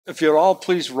If you'll all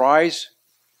please rise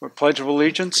for Pledge of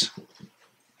Allegiance.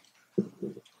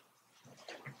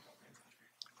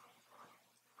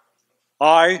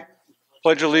 I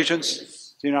pledge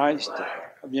allegiance to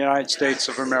the United States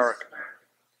of America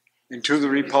and to the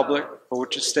republic for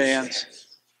which it stands,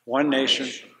 one nation,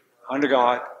 under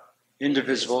God,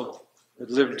 indivisible, with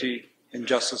liberty and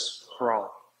justice for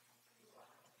all.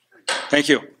 Thank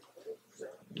you.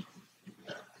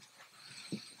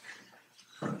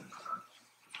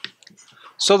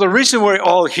 So the reason we're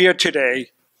all here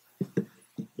today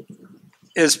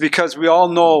is because we all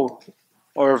know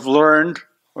or have learned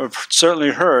or have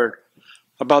certainly heard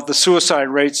about the suicide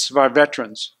rates of our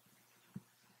veterans,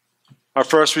 our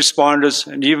first responders,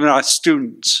 and even our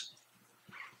students.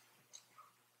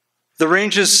 The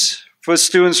ranges for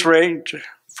students range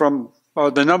from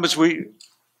the numbers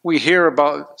we hear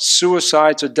about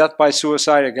suicides or death by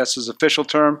suicide, I guess is the official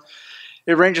term.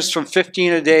 It ranges from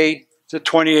 15 a day to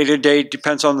 28 a day,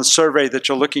 depends on the survey that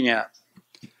you're looking at.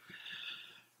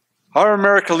 Our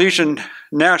American Legion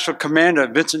National Commander,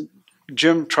 Vincent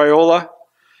Jim Triola,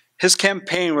 his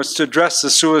campaign was to address the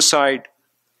suicide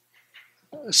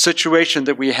situation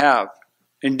that we have,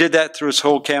 and did that through his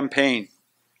whole campaign.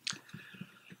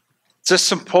 This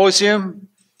symposium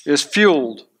is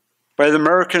fueled by the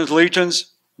American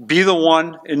Legion's Be the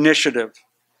One initiative.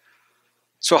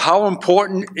 So how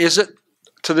important is it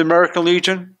to the American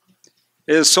Legion?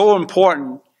 It is so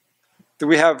important that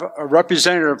we have a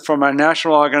representative from our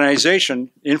national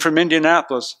organization in from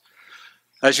Indianapolis.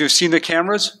 As you've seen the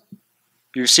cameras,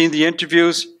 you've seen the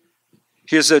interviews.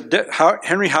 Here's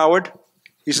Henry Howard.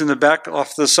 He's in the back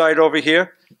off the side over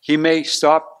here. He may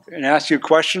stop and ask you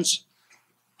questions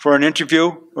for an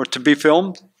interview or to be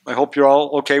filmed. I hope you're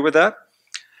all okay with that.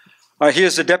 He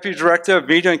is the Deputy Director of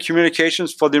Media and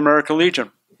Communications for the American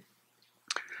Legion.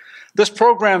 This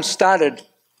program started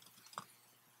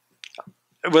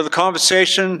with a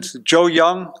conversation, Joe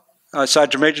Young,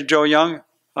 Sergeant Major Joe Young,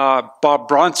 Bob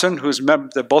Bronson, who's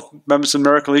they're both members of the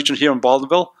American Legion here in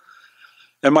Balderville,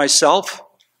 and myself.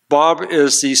 Bob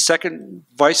is the second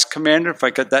vice commander, if I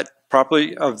got that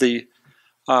properly, of the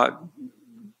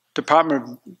Department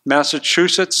of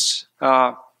Massachusetts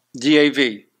DAV.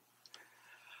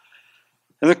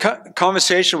 And the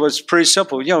conversation was pretty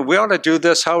simple. You know, we ought to do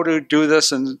this, how to do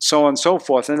this, and so on and so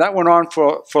forth. And that went on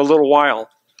for a little while.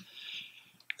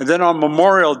 And then on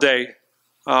Memorial Day,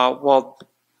 while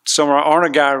some of our honor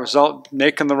guard was out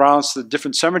making the rounds to the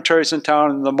different cemeteries in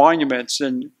town and the monuments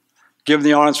and giving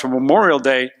the honors for Memorial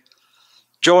Day,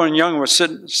 Joe and Young were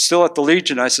sitting still at the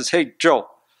Legion. I said, hey, Joe,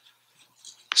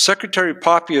 Secretary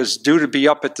Poppy is due to be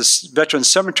up at the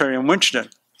Veterans Cemetery in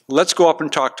Winchendon. Let's go up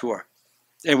and talk to her.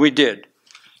 And we did.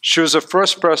 She was the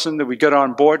first person that we got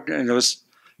on board, and it was,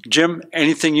 Jim,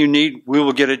 anything you need, we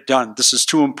will get it done. This is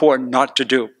too important not to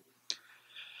do.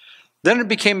 Then it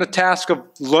became the task of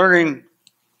learning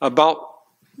about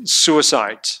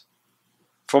suicides,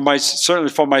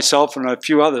 certainly for myself and a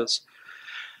few others.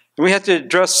 And we had to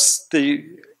address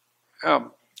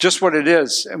just what it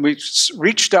is. And we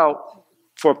reached out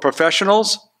for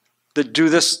professionals that do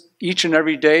this each and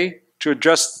every day to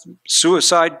address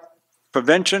suicide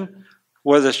prevention,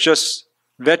 whether it's just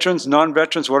veterans,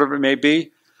 non-veterans, whatever it may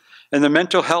be, and the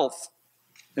mental health.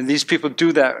 And these people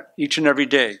do that each and every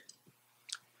day.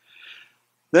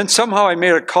 Then somehow I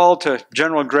made a call to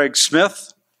General Greg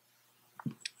Smith,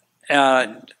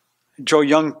 and Joe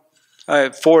Young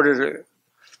forwarded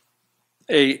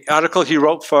an article he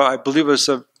wrote for, I believe it was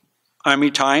the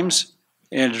Army Times,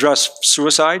 and addressed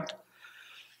suicide.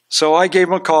 So I gave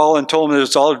him a call and told him it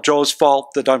was all Joe's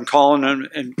fault that I'm calling him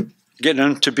and getting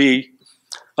him to be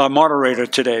a moderator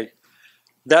today.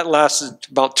 That lasted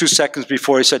about 2 seconds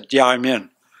before he said, yeah, I'm in.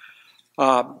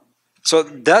 So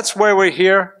that's why we're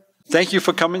here. Thank you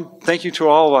for coming. Thank you to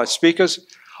all of our speakers.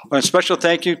 And a special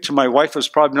thank you to my wife, who's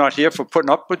probably not here, for putting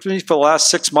up with me for the last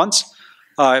 6 months,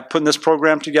 putting this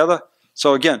program together.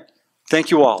 So again,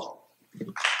 thank you all.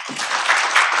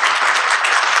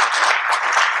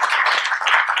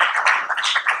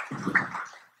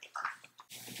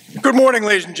 Good morning,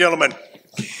 ladies and gentlemen.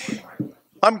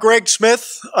 I'm Greg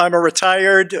Smith. I'm a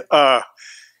retired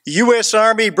U.S.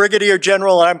 Army Brigadier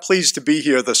General, and I'm pleased to be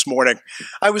here this morning.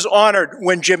 I was honored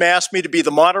when Jim asked me to be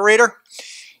the moderator.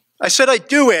 I said I'd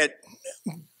do it,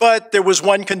 but there was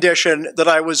one condition, that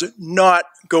I was not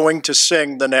going to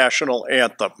sing the national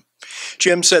anthem.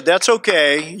 Jim said, that's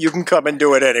okay, you can come and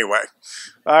do it anyway.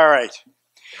 All right.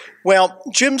 Well,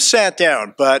 Jim sat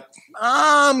down, but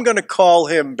I'm going to call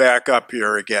him back up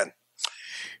here again.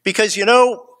 Because, you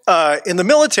know, in the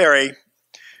military,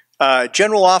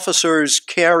 general officers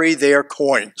carry their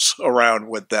coins around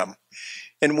with them.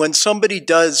 And when somebody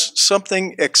does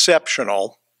something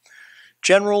exceptional,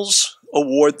 generals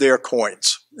award their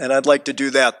coins. And I'd like to do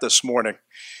that this morning.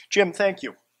 Jim, thank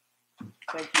you.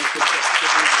 Thank you for being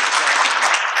here.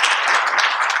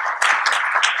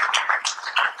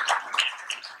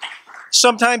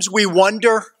 Sometimes we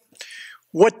wonder,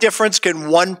 what difference can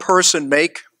one person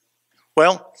make?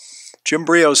 Well, Jim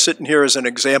Brehio is sitting here as an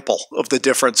example of the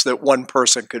difference that one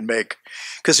person can make,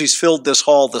 because he's filled this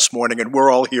hall this morning, and we're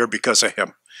all here because of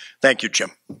him. Thank you,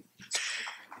 Jim.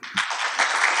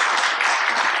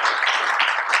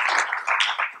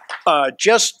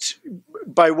 Just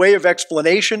by way of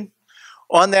explanation,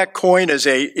 on that coin is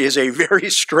a very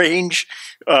strange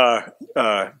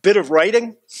bit of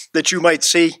writing that you might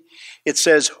see. It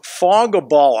says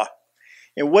Fágabala,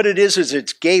 and what it is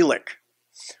it's Gaelic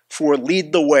for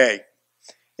lead the way.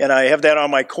 And I have that on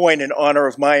my coin in honor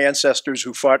of my ancestors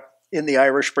who fought in the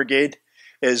Irish Brigade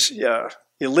as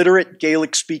illiterate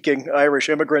Gaelic-speaking Irish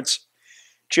immigrants.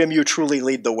 Jim, you truly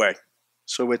lead the way.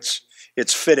 So it's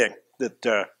fitting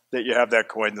that you have that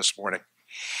coin this morning.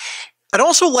 I'd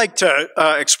also like to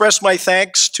express my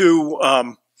thanks to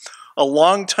a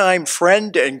longtime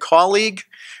friend and colleague,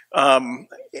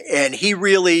 and he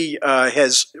really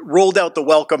has rolled out the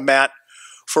welcome mat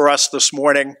for us this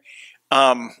morning.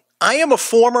 I am a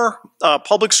former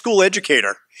public school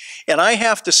educator, and I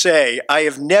have to say I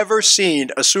have never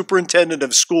seen a superintendent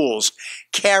of schools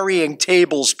carrying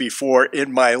tables before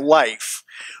in my life,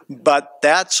 but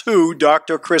that's who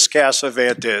Dr. Chris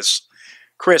Cassavant is.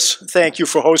 Chris, thank you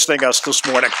for hosting us this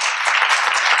morning.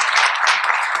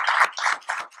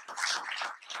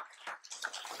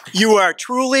 You are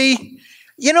truly,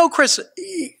 you know, Chris,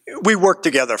 we worked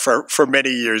together for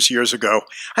many years ago.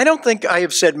 I don't think I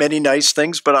have said many nice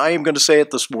things, but I am going to say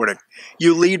it this morning.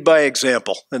 You lead by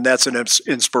example, and that's an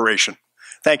inspiration.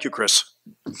 Thank you, Chris.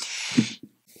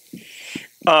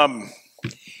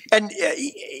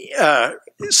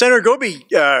 Senator Goby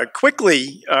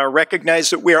quickly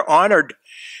recognized that we are honored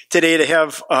today to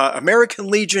have American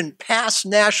Legion past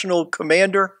National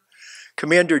Commander,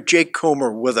 Commander Jake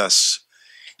Comer, with us.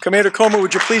 Commander Comer,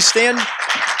 would you please stand?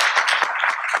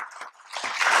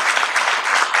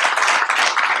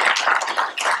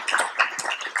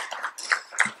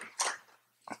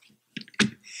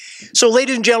 So,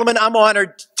 ladies and gentlemen, I'm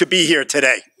honored to be here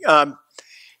today. And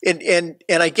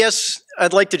I guess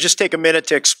I'd like to just take a minute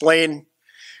to explain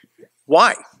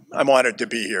why I'm honored to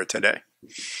be here today.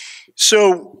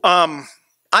 So,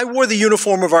 I wore the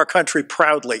uniform of our country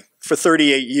proudly for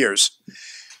 38 years,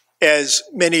 as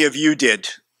many of you did.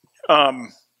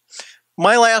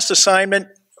 My last assignment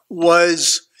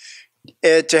was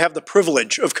to have the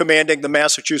privilege of commanding the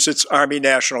Massachusetts Army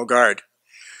National Guard.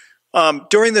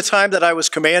 During the time that I was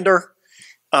commander,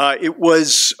 it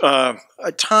was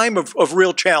a time of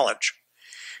real challenge.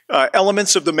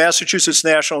 Elements of the Massachusetts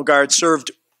National Guard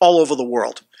served all over the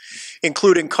world,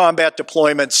 including combat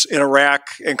deployments in Iraq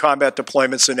and combat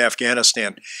deployments in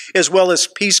Afghanistan, as well as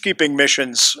peacekeeping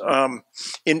missions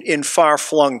in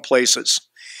far-flung places.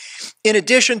 In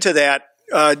addition to that,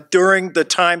 during the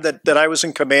time that I was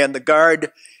in command, the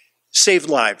Guard saved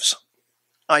lives.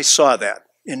 I saw that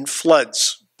in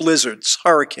floods, blizzards,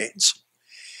 hurricanes.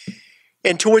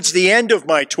 And towards the end of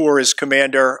my tour as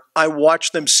commander, I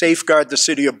watched them safeguard the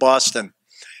city of Boston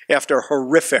after a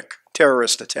horrific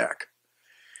terrorist attack.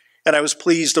 And I was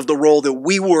pleased of the role that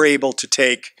we were able to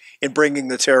take in bringing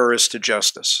the terrorists to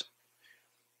justice.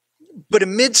 But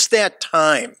amidst that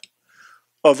time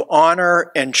of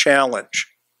honor and challenge,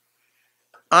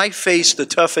 I faced the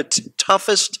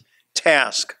toughest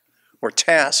task or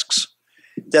tasks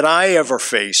that I ever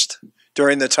faced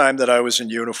during the time that I was in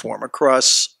uniform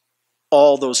across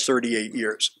all those 38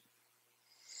 years.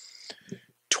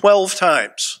 12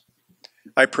 times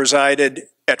I presided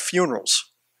at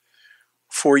funerals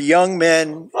for young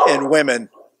men and women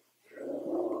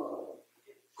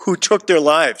who took their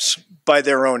lives by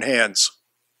their own hands.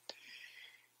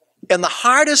 And the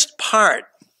hardest part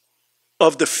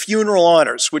of the funeral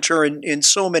honors, which are in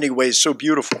so many ways so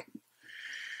beautiful,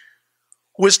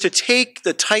 was to take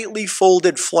the tightly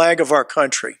folded flag of our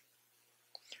country,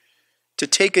 to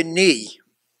take a knee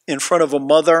in front of a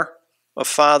mother, a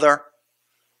father,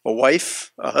 a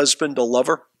wife, a husband, a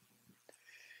lover,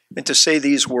 and to say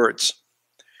these words: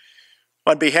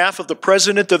 on behalf of the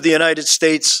President of the United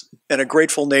States and a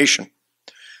grateful nation,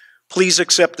 please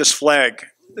accept this flag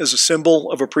as a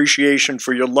symbol of appreciation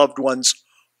for your loved one's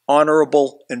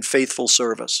honorable and faithful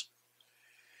service.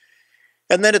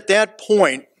 And then at that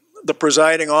point, the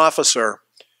presiding officer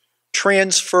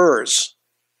transfers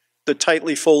the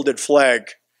tightly folded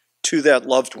flag to that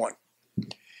loved one.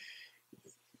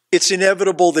 it's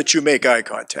inevitable that you make eye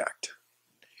contact.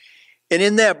 And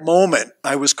in that moment,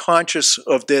 I was conscious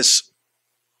of this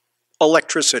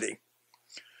electricity,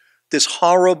 this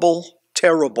horrible,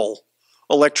 terrible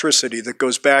electricity that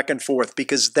goes back and forth,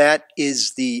 because that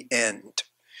is the end.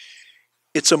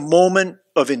 It's a moment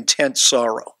of intense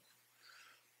sorrow.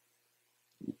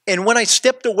 And when I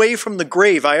stepped away from the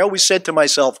grave, I always said to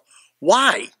myself,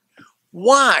 why?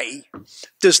 Why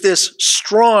does this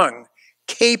strong,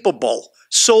 capable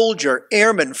soldier,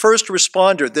 airman, first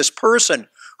responder, this person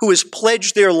who has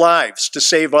pledged their lives to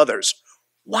save others,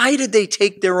 why did they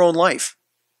take their own life?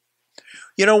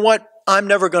 You know what? I'm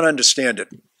never going to understand it.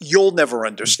 You'll never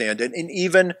understand it. And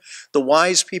even the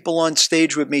wise people on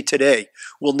stage with me today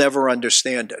will never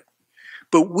understand it.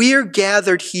 But we're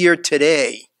gathered here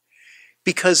today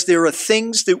because there are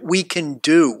things that we can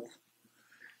do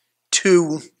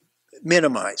to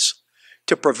minimize,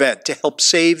 to prevent, to help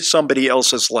save somebody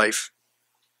else's life.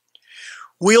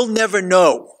 We'll never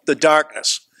know the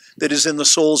darkness that is in the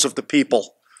souls of the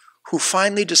people who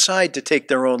finally decide to take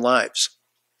their own lives.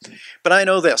 But I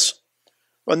know this.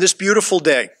 On this beautiful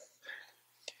day,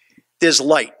 there's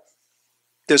light.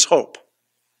 There's hope.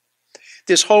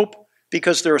 There's hope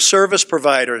because there are service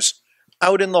providers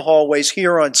out in the hallways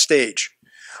here on stage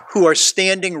who are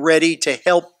standing ready to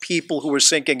help people who are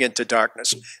sinking into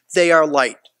darkness. They are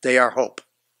light. They are hope.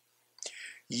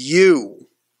 You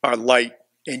are light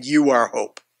and you are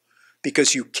hope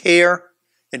because you care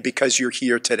and because you're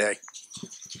here today.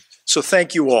 So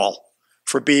thank you all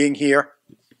for being here.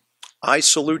 I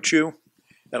salute you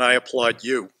and I applaud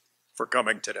you for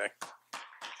coming today.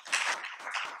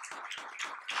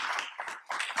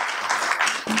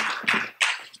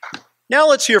 Now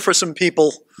let's hear from some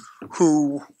people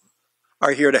who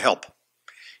are here to help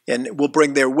and will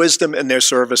bring their wisdom and their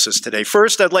services today.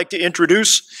 First, I'd like to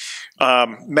introduce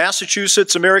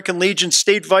Massachusetts American Legion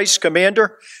State Vice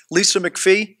Commander Lisa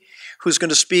McPhee, who's going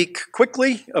to speak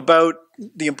quickly about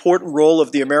the important role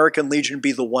of the American Legion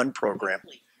Be the One program.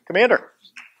 Commander.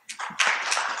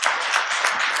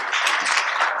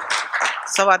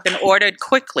 So I've been ordered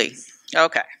quickly.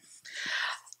 Okay.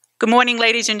 Good morning,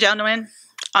 ladies and gentlemen.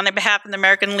 On the behalf of the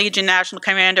American Legion National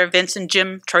Commander Vincent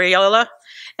Jim Triola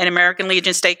and American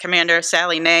Legion State Commander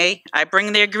Sally Ney, I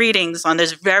bring their greetings on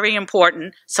this very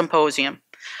important symposium.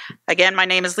 Again, my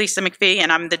name is Lisa McPhee,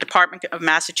 and I'm the Department of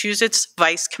Massachusetts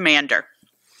Vice Commander.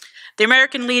 The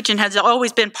American Legion has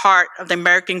always been part of the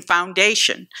American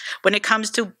Foundation when it comes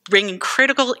to bringing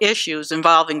critical issues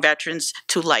involving veterans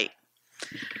to light.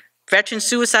 Veteran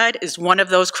suicide is one of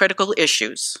those critical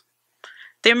issues.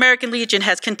 The American Legion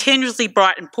has continuously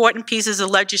brought important pieces of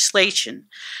legislation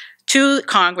to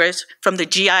Congress, from the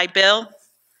GI Bill,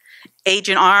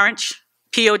 Agent Orange,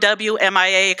 POW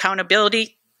MIA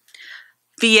accountability,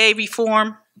 VA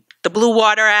reform, the Blue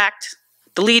Water Act,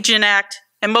 the Legion Act,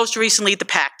 and most recently the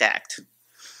PACT Act.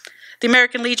 The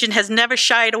American Legion has never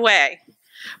shied away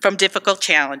from difficult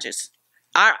challenges.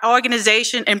 Our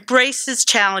organization embraces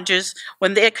challenges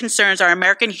when their concerns are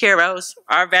American heroes,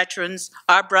 our veterans,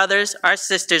 our brothers, our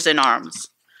sisters in arms.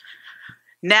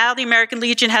 Now the American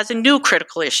Legion has a new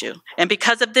critical issue, and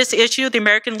because of this issue, the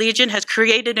American Legion has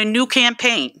created a new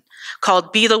campaign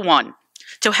called Be the One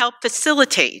to help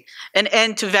facilitate an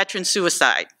end to veteran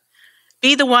suicide.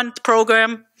 Be the One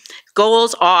program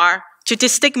goals are to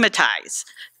destigmatize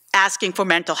asking for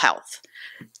mental health,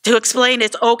 to explain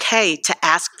it's okay to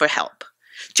ask for help,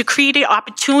 to create an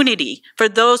opportunity for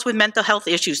those with mental health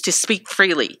issues to speak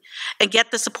freely and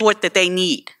get the support that they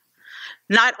need,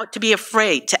 not to be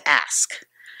afraid to ask.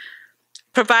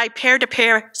 Provide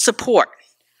peer-to-peer support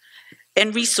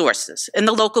and resources in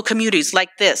the local communities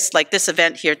like this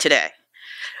event here today.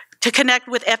 To connect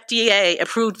with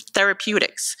FDA-approved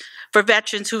therapeutics for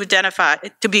veterans who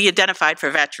to be identified for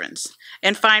veterans,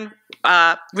 and find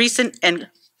recent and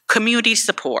community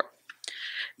support.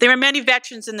 There are many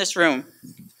veterans in this room,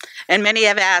 and many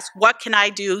have asked, what can I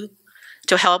do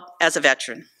to help as a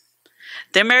veteran?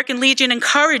 The American Legion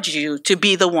encourages you to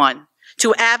be the one,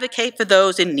 to advocate for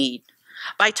those in need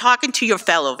by talking to your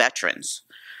fellow veterans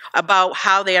about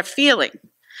how they are feeling,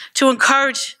 to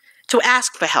encourage to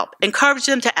ask for help, encourage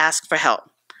them to ask for help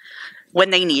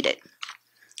when they need it.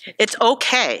 It's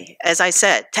okay, as I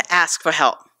said, to ask for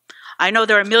help. I know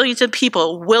there are millions of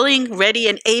people willing, ready,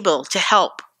 and able to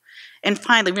help. And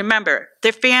finally, remember,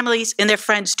 their families and their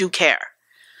friends do care.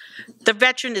 The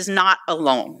veteran is not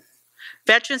alone.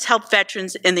 Veterans help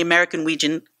veterans in the American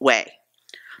Legion way.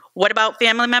 What about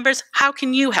family members? How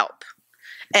can you help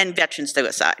end veteran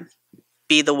suicide?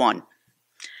 Be the one.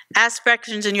 Ask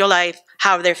veterans in your life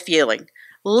how they're feeling.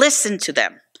 Listen to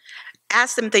them.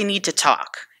 Ask them if they need to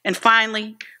talk. And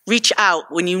finally, reach out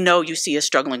when you know you see a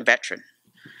struggling veteran.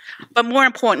 But more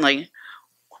importantly,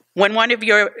 when one of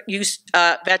your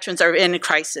veterans are in a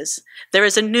crisis, there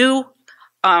is a new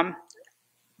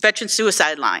veteran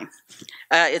suicide line.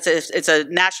 It's a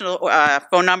national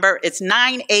phone number. It's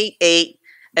 988,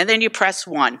 and then you press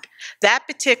 1. That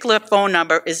particular phone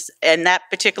number and that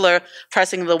particular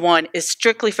pressing the 1 is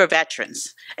strictly for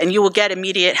veterans, and you will get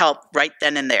immediate help right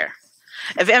then and there.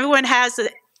 If everyone has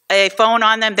a phone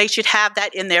on them, they should have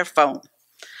that in their phone.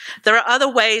 There are other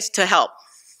ways to help.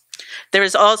 There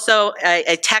is also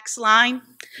a text line,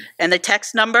 and the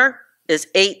text number is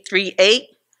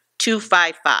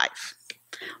 838-255.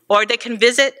 Or they can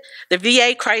visit the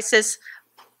VA Crisis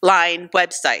Line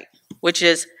website, which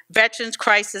is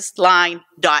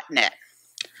veteranscrisisline.net.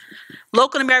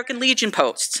 Local American Legion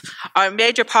posts are a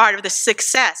major part of the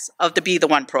success of the Be the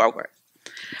One program.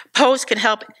 Posts can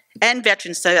help end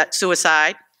veteran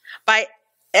suicide by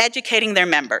educating their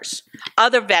members,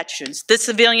 other veterans, the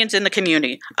civilians in the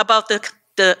community about the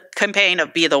campaign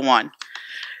of Be the One.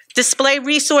 Display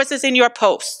resources in your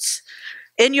posts,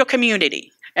 in your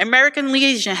community. American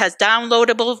Legion has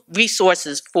downloadable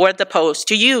resources for the posts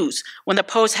to use when the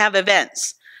posts have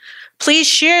events. Please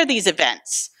share these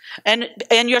events and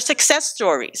your success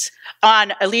stories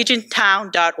on a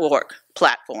legiontown.org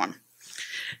platform.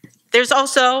 There's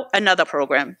also another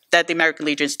program that the American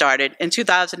Legion started in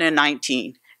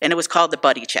 2019, and it was called the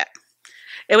Buddy Check.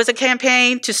 It was a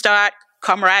campaign to start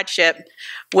comradeship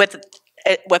with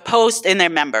posts in their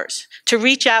members, to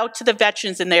reach out to the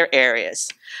veterans in their areas.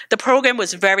 The program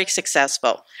was very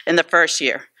successful in the first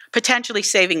year, potentially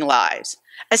saving lives,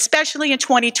 especially in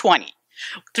 2020,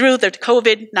 through the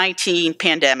COVID-19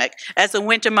 pandemic, as the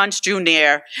winter months drew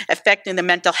near, affecting the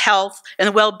mental health and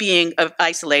the well-being of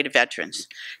isolated veterans.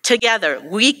 Together,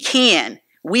 we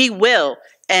will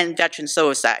end veteran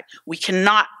suicide. We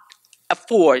cannot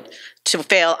afford to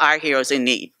fail our heroes in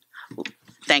need.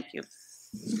 Thank you.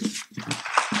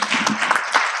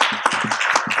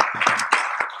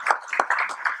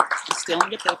 Still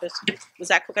on your papers. Was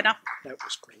that quick enough? That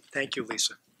was great. Thank you,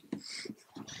 Lisa.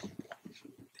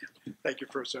 Thank you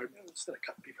for a second.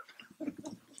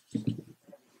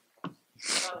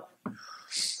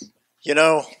 You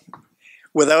know,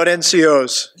 without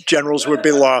NCOs, generals would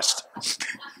be lost.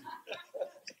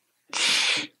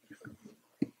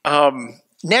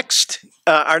 Next,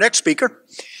 our next speaker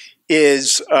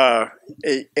is a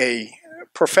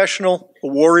professional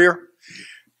warrior,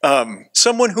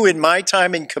 someone who in my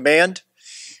time in command,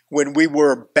 when we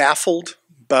were baffled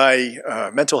by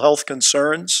mental health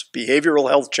concerns, behavioral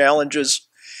health challenges,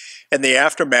 and the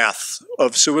aftermath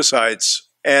of suicides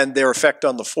and their effect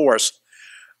on the force,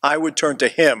 I would turn to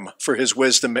him for his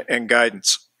wisdom and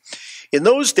guidance. In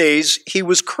those days, he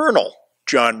was Colonel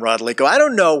John Rodolico. I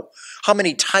don't know how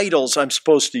many titles I'm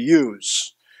supposed to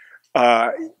use.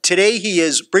 Today he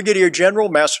is Brigadier General,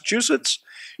 Massachusetts,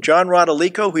 John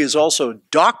Rodolico. He is also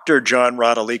Dr. John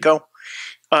Rodolico.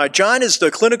 John is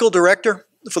the clinical director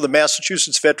for the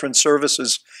Massachusetts Veteran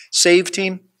Services SAVE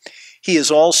team. He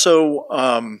is also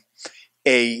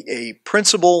a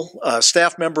principal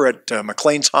staff member at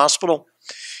McLean's Hospital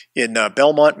in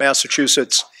Belmont,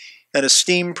 Massachusetts, an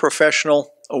esteemed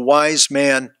professional, a wise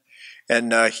man,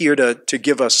 and here to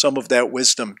give us some of that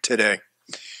wisdom today.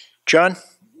 John?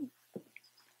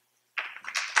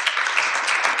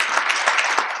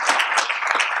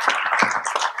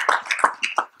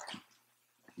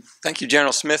 Thank you,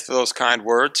 General Smith, for those kind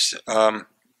words.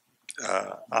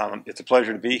 It's a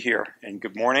pleasure to be here, and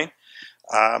good morning.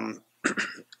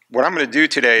 What I'm going to do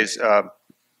today is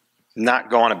not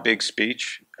go on a big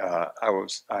speech.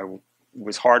 It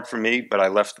was hard for me, but I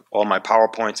left all my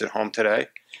PowerPoints at home today,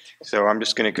 so I'm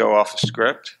just going to go off a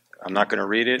script. I'm not going to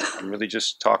read it. I'm really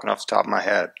just talking off the top of my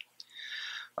head.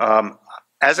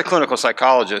 As a clinical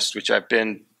psychologist, which I've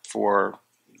been for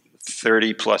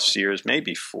 30 plus years,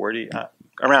 maybe 40,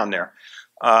 around there,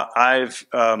 I've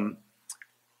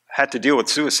had to deal with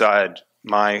suicide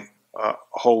my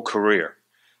whole career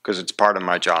because it's part of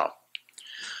my job.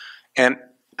 And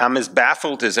I'm as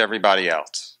baffled as everybody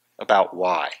else about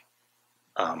why.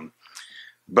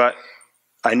 But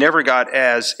I never got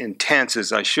as intense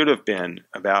as I should have been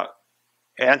about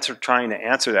trying to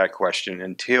answer that question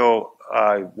until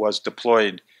I was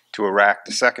deployed to Iraq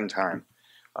the second time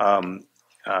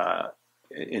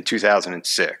in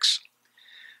 2006.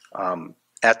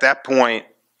 At that point,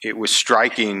 it was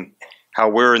striking how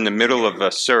we're in the middle of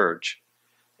a surge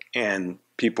and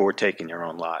people were taking their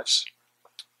own lives.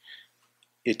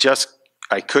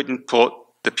 I couldn't put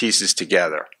the pieces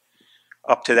together.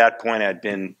 Up to that point, I'd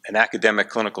been an academic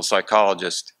clinical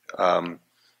psychologist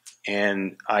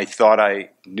and I thought I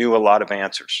knew a lot of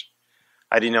answers.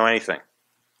 I didn't know anything.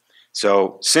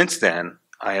 So since then,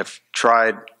 I have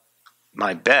tried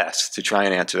my best to try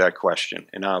and answer that question,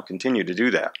 and I'll continue to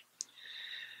do that.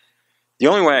 The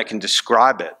only way I can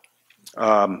describe it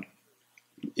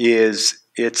is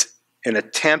it's an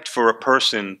attempt for a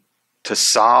person to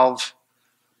solve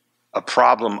a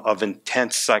problem of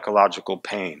intense psychological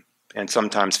pain and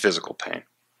sometimes physical pain.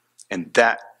 And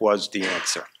that was the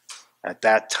answer at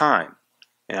that time.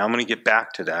 And I'm going to get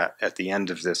back to that at the end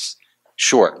of this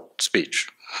short speech.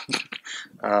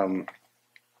 But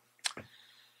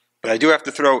I do have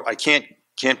to throw, I can't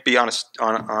be at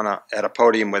a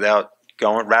podium without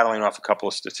rattling off a couple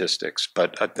of statistics,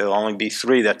 but there'll only be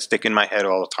three that stick in my head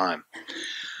all the time.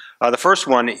 The first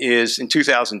one is in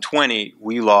 2020,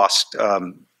 we lost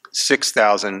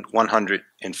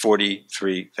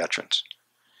 6,143 veterans.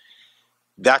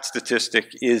 That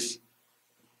statistic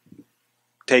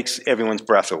takes everyone's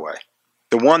breath away.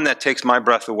 The one that takes my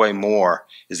breath away more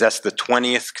is that's the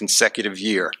 20th consecutive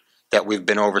year that we've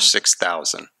been over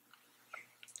 6,000.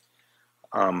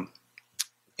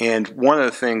 And one of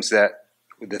the things that,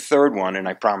 the third one, and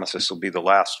I promise this will be the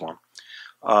last one,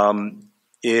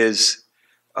 is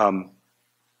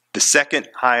the second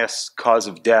highest cause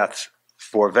of death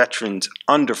for veterans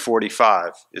under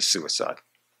 45 is suicide.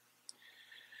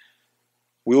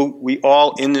 We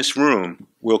all in this room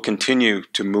will continue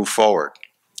to move forward,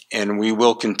 and we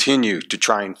will continue to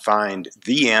try and find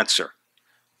the answer.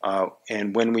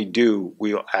 And when we do,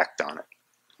 we'll act on it.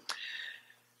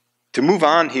 To move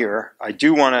on here, I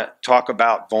do want to talk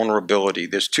about vulnerability.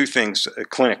 There's two things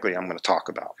clinically I'm going to talk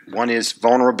about. One is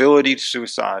vulnerability to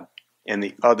suicide, and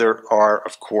the other are,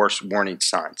 of course, warning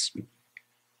signs.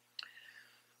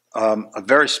 A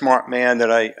very smart man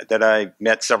that I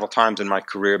met several times in my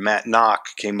career, Matt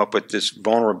Nock, came up with this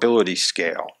vulnerability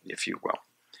scale, if you will.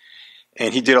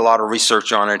 And he did a lot of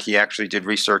research on it. He actually did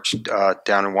research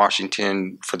down in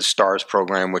Washington for the STARS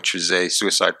program, which is a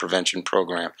suicide prevention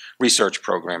program, research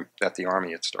program that the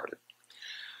Army had started.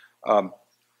 One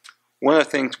of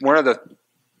the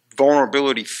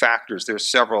vulnerability factors, there's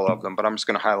several of them, but I'm just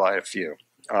going to highlight a few,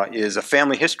 is a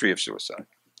family history of suicide.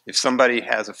 If somebody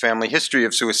has a family history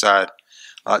of suicide,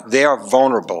 they are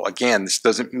vulnerable. Again, this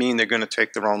doesn't mean they're going to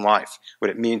take their own life. What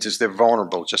it means is they're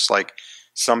vulnerable, just like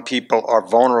some people are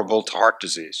vulnerable to heart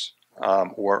disease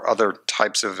or other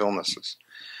types of illnesses.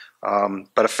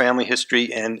 But a family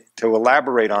history, and to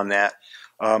elaborate on that,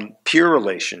 peer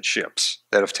relationships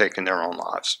that have taken their own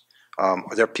lives.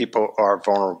 Their people are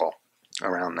vulnerable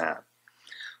around that.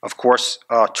 Of course,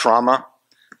 trauma,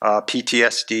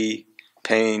 PTSD,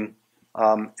 pain,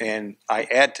 and I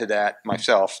add to that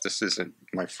myself, this isn't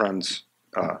my friend's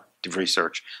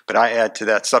research, but I add to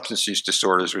that substance use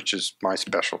disorders, which is my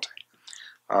specialty.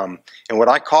 And what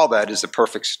I call that is the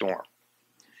perfect storm.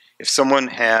 If someone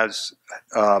has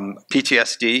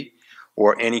PTSD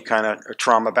or any kind of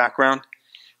trauma background,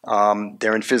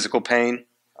 they're in physical pain,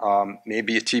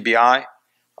 maybe a TBI,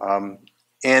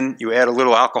 and you add a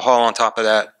little alcohol on top of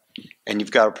that, and you've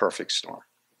got a perfect storm.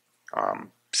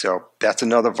 So that's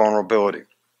another vulnerability.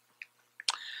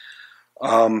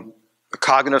 A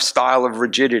cognitive style of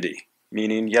rigidity,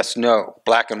 meaning yes, no,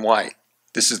 black and white.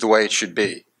 This is the way it should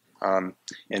be. And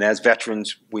as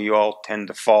veterans, we all tend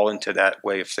to fall into that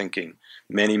way of thinking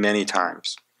many, many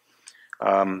times.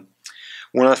 One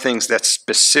of the things that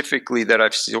specifically that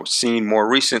I've seen more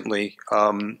recently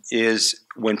is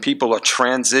when people are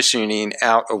transitioning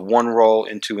out of one role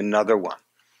into another one.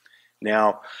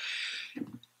 Now,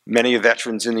 many of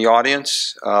veterans in the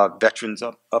audience, veterans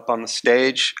up on the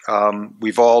stage,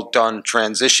 we've all done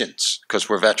transitions because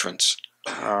we're veterans.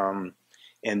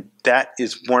 And that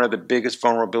is one of the biggest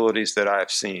vulnerabilities that I've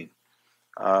seen,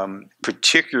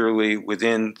 particularly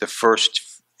within the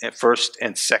first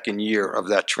and second year of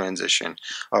that transition,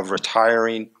 of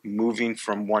retiring, moving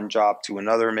from one job to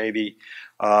another maybe.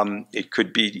 It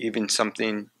could be even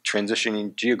something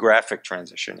transitioning, geographic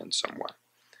transition in some way.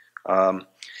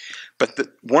 But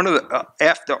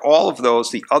after all of those,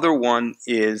 the other one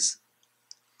is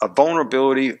a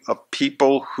vulnerability of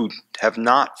people who have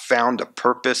not found a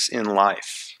purpose in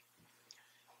life.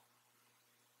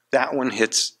 That one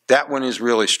is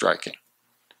really striking.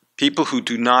 People who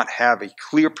do not have a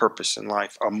clear purpose in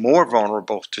life are more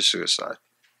vulnerable to suicide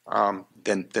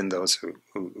than those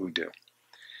who do.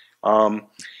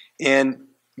 And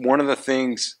one of the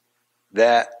things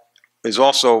that is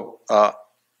also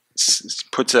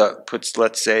puts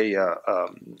let's say a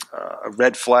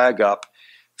red flag up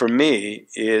for me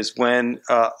is when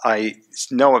I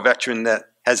know a veteran that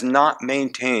has not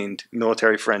maintained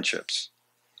military friendships.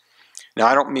 Now,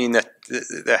 I don't mean that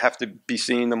they have to be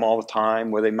seeing them all the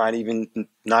time, where they might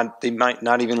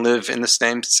not even live in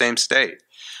the same state.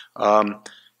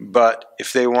 But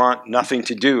if they want nothing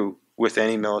to do with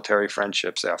any military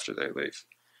friendships after they leave,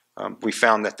 we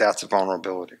found that that's a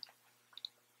vulnerability.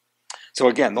 So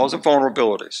again, those are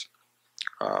vulnerabilities.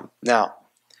 Now,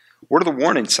 what are the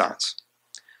warning signs?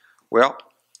 Well,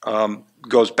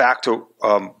 goes back to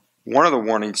one of the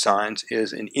warning signs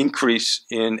is an increase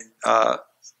in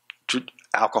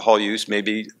alcohol use,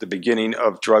 maybe the beginning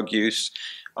of drug use,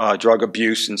 drug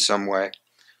abuse in some way.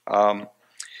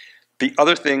 The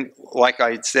other thing, like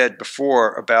I had said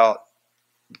before about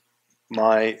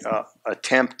my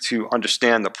attempt to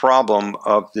understand the problem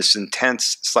of this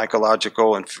intense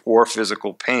psychological or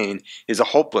physical pain, is a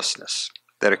hopelessness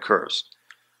that occurs.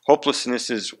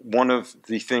 Hopelessness is one of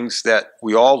the things that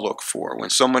we all look for. When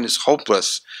someone is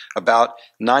hopeless about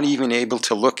not even able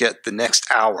to look at the next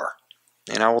hour,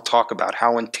 and I will talk about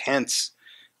how intense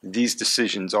these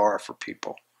decisions are for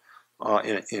people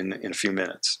in a few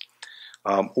minutes,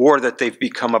 or that they've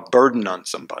become a burden on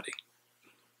somebody,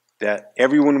 that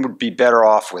everyone would be better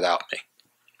off without me,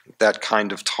 that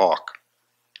kind of talk.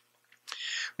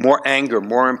 More anger,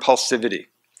 more impulsivity.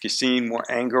 If you're seeing more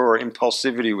anger or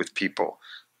impulsivity with people,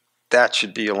 that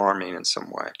should be alarming in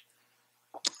some way.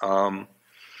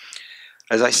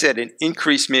 As I said, an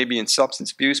increase maybe in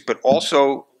substance abuse, but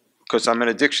also, because I'm an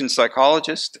addiction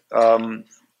psychologist,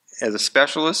 as a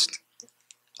specialist,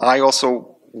 I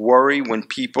also worry when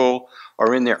people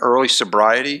are in their early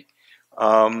sobriety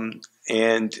and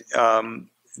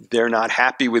they're not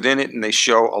happy within it, and they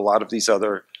show a lot of these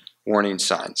other warning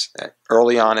signs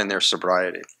early on in their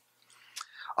sobriety.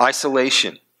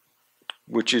 Isolation,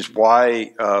 which is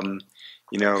why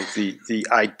the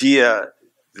idea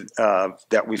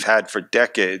that we've had for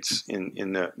decades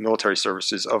in the military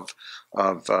services of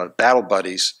battle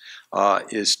buddies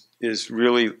is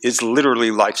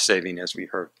literally life-saving, as we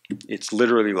heard. It's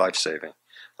literally life-saving.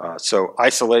 So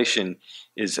isolation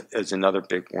is another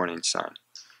big warning sign.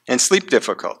 And sleep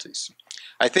difficulties.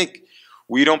 I think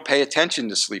we don't pay attention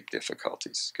to sleep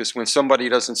difficulties, because when somebody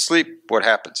doesn't sleep, what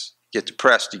happens? You get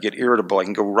depressed, you get irritable. I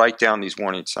can go right down these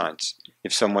warning signs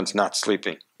if someone's not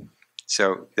sleeping.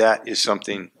 So that is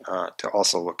something to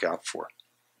also look out for.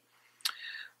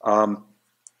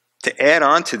 To add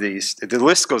on to these, the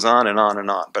list goes on and on and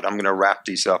on, but I'm going to wrap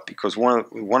these up, because one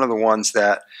of the ones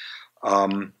that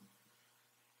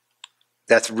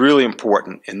that's really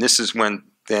important, and this is when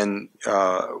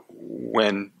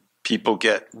people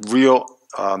get real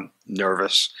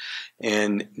nervous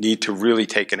and need to really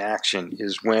take an action,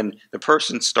 is when the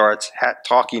person starts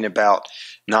talking about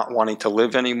not wanting to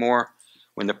live anymore,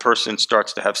 when the person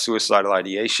starts to have suicidal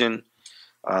ideation,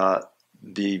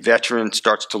 the veteran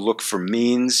starts to look for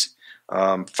means,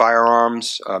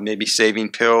 firearms, maybe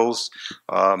saving pills,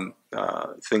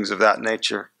 things of that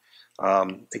nature.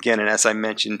 Again, and as I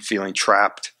mentioned, feeling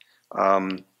trapped,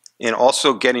 and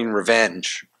also getting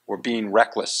revenge, or being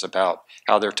reckless about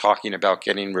how they're talking about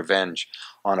getting revenge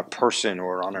on a person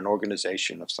or on an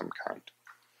organization of some kind.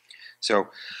 So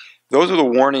those are the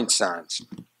warning signs.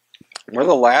 One of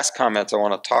the last comments I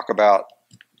want to talk about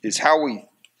is how we,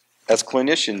 as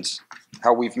clinicians,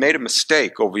 how we've made a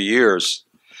mistake over years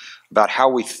about how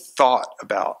we thought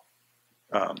about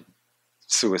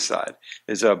suicide.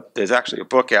 There's actually a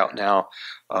book out now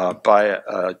by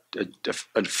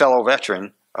a fellow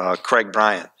veteran, Craig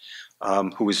Bryant,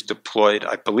 who was deployed,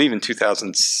 I believe, in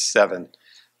 2007,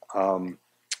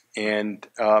 and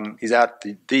he's at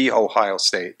the Ohio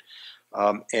State,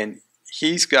 and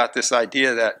he's got this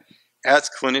idea that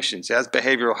as clinicians, as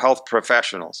behavioral health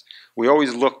professionals, we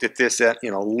always looked at this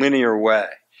in a linear way,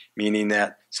 meaning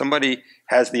that somebody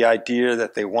has the idea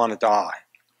that they want to die.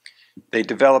 They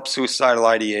develop suicidal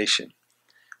ideation.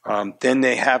 Then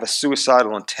they have a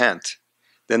suicidal intent.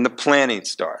 Then the planning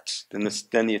starts. Then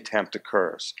the attempt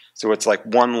occurs. So it's like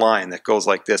one line that goes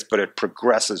like this, but it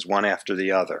progresses one after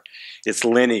the other. It's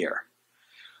linear.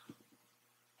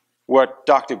 What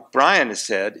Dr. Bryan has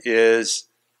said is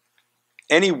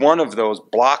any one of those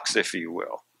blocks, if you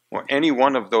will, or any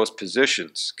one of those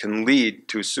positions can lead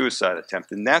to a suicide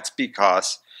attempt. And that's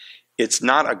because it's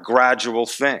not a gradual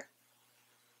thing.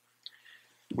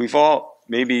 We've all,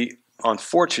 maybe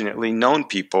unfortunately, known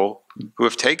people who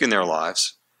have taken their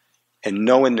lives and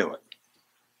no one knew it.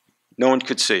 No one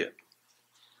could see it.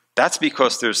 That's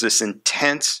because there's this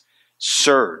intense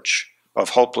surge of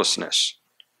hopelessness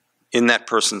in that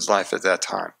person's life at that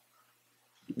time,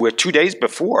 where 2 days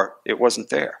before it wasn't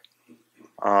there.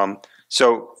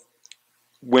 So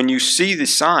when you see the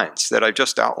signs that I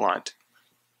just outlined,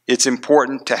 it's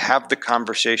important to have the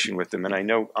conversation with them. And I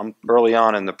know I'm early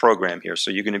on in the program here,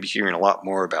 so you're going to be hearing a lot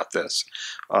more about this.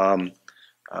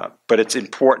 But it's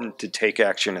important to take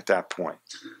action at that point.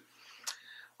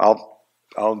 I'm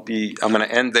going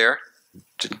to end there,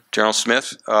 General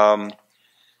Smith,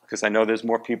 because I know there's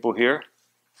more people here.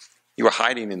 You were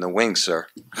hiding in the wings, sir.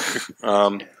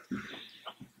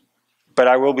 But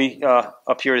I will be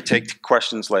up here to take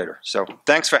questions later. So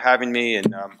thanks for having me,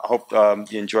 and I hope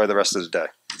you enjoy the rest of the day.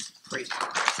 Great.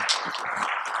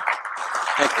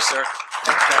 Thank you, sir.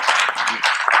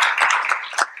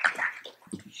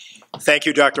 Thank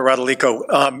you, Dr. Rodolico.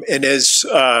 And as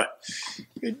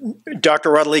Dr.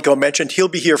 Rodolico mentioned, he'll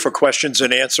be here for questions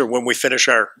and answer when we finish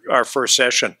our first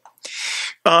session.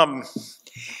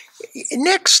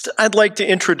 Next, I'd like to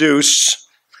introduce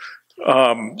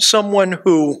someone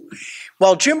who,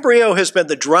 while Jim Brehio has been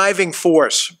the driving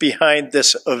force behind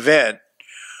this event,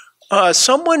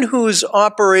 someone who's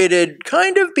operated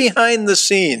kind of behind the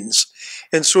scenes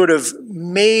and sort of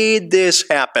made this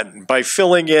happen by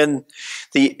filling in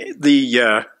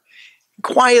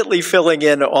quietly filling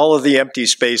in all of the empty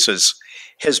spaces,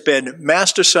 has been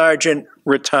Master Sergeant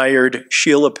retired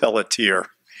Sheila Pelletier.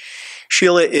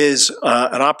 Sheila is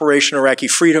an Operation Iraqi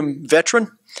Freedom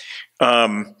veteran,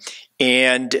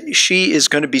 and she is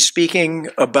going to be speaking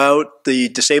about the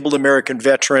Disabled American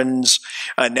Veterans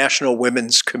National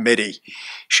Women's Committee.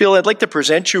 Sheila, I'd like to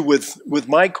present you with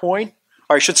my coin,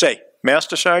 or I should say,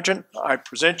 Master Sergeant, I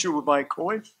present you with my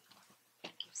coin.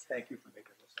 Thank you for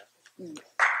making this happen.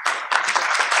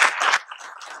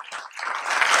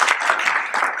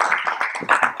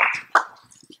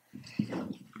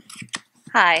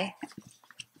 Hi,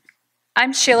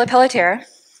 I'm Sheila Pelletier.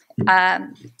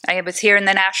 I was here in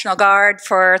the National Guard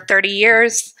for 30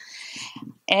 years,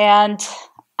 and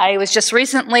I was just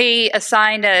recently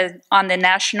assigned on the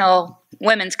National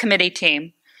Women's Committee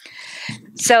team.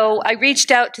 So I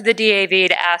reached out to the DAV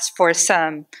to ask for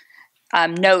some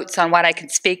notes on what I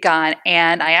could speak on,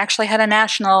 and I actually had a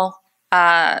national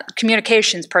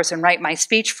communications person write my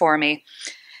speech for me.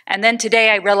 And then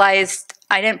today I realized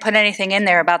I didn't put anything in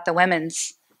there about the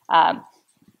women's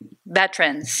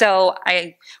veterans. So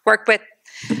I worked with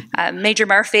Major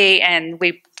McPhee, and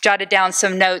we jotted down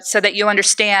some notes so that you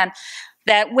understand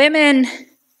that women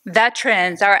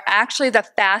veterans are actually the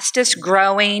fastest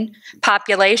growing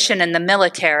population in the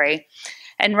military.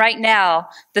 And right now,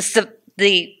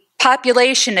 the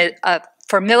population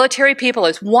for military people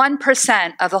is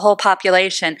 1% of the whole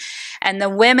population. And the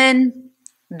women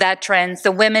veterans,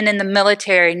 the women in the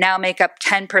military now make up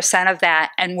 10% of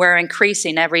that, and we're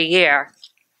increasing every year.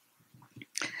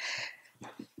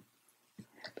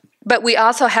 But we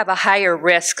also have a higher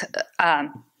risk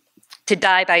to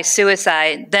die by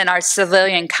suicide than our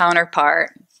civilian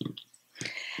counterpart.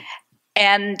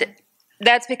 And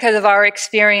that's because of our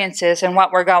experiences and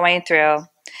what we're going through.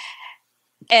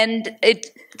 And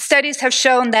studies have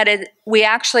shown that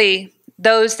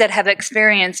those that have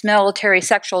experienced military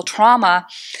sexual trauma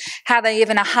have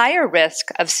even a higher risk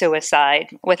of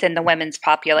suicide within the women's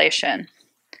population.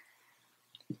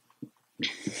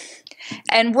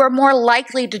 And we're more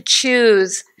likely to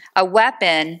choose a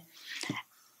weapon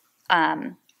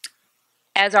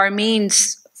as our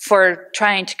means for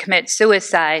trying to commit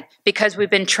suicide because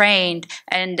we've been trained,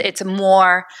 and it's a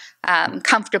more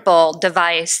comfortable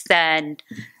device than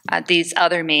these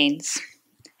other means.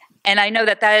 And I know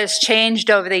that has changed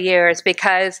over the years,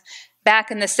 because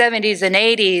back in the 70s and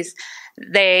 80s,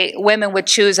 women would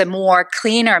choose a more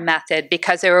cleaner method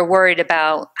because they were worried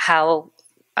about how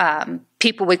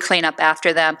people would clean up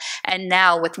after them. And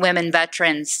now with women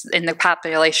veterans in the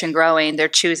population growing, they're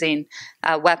choosing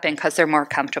a weapon because they're more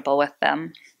comfortable with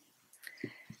them.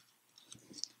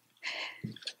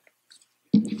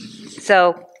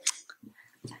 So,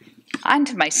 on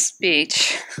to my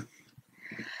speech.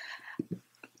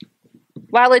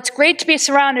 While it's great to be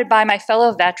surrounded by my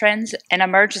fellow veterans and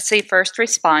emergency first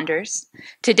responders,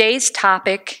 today's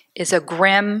topic is a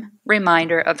grim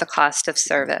reminder of the cost of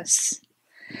service.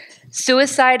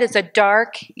 Suicide is a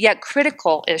dark yet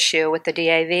critical issue with the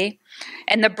DAV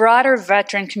and the broader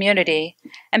veteran community,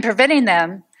 and preventing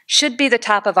them should be the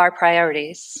top of our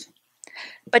priorities.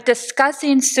 But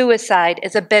discussing suicide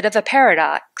is a bit of a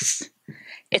paradox.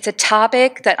 It's a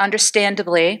topic that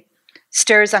understandably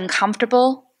stirs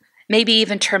uncomfortable, maybe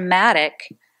even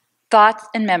traumatic thoughts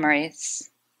and memories.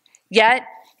 Yet,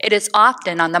 it is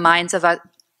often on the minds of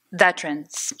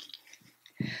veterans.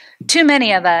 Too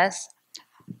many of us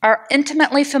are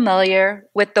intimately familiar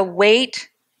with the weight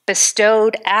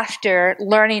bestowed after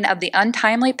learning of the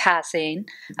untimely passing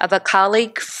of a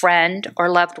colleague, friend, or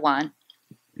loved one.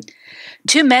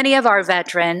 Too many of our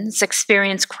veterans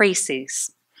experience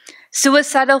crises.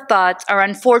 Suicidal thoughts are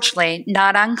unfortunately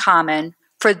not uncommon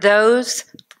for those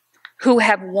who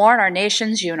have worn our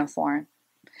nation's uniform.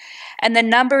 And the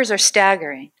numbers are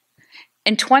staggering.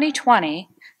 In 2020,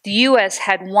 the U.S.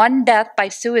 had 1 death by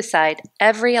suicide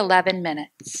every 11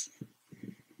 minutes.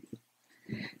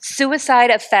 Suicide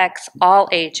affects all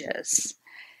ages.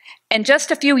 And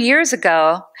just a few years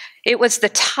ago, it was the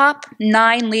top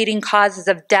 9 leading causes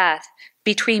of death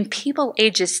between people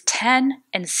ages 10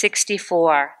 and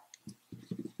 64.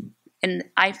 And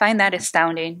I find that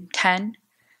astounding. 10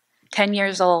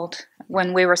 years old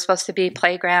when we were supposed to be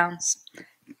playgrounds,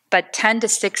 but 10 to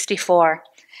 64.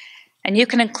 And you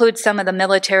can include some of the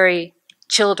military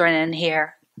children in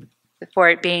here for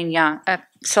it being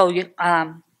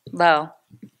low.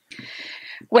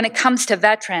 When it comes to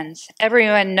veterans,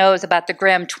 everyone knows about the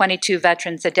grim 22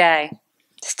 veterans a day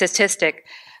statistic,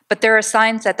 but there are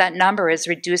signs that that number is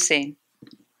reducing.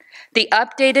 The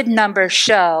updated numbers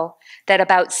show that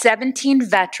about 17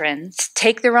 veterans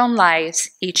take their own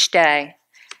lives each day.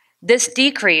 This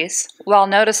decrease, while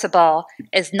noticeable,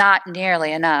 is not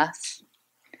nearly enough.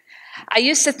 I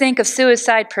used to think of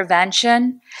suicide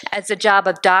prevention as the job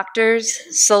of doctors,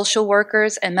 social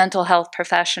workers, and mental health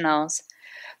professionals.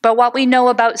 But what we know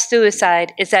about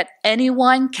suicide is that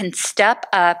anyone can step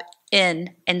up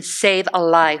in and save a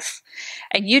life,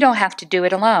 and you don't have to do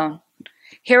it alone.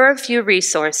 Here are a few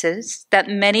resources that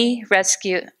may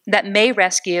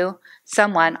rescue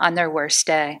someone on their worst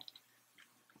day.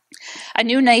 A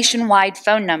new nationwide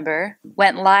phone number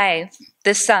went live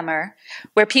this summer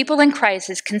where people in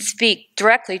crisis can speak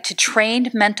directly to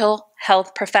trained mental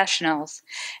health professionals,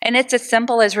 and it's as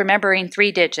simple as remembering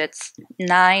 3 digits,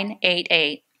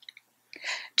 988.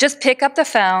 Just pick up the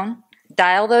phone,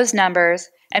 dial those numbers,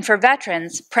 and for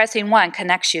veterans, pressing 1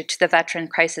 connects you to the Veteran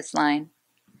Crisis Line.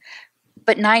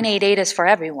 But 988 is for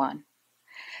everyone.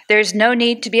 There's no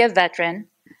need to be a veteran.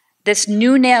 This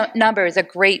new number is a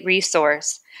great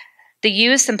resource. The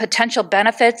use and potential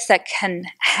benefits that can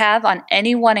have on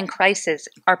anyone in crisis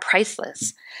are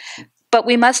priceless. But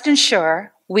we must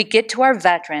ensure we get to our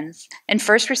veterans and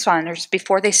first responders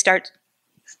before they start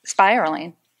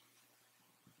spiraling.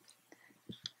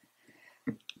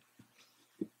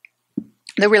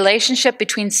 The relationship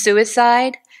between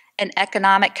suicide and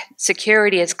economic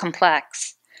security is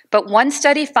complex, but one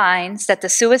study finds that the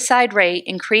suicide rate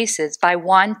increases by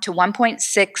 1 to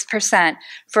 1.6%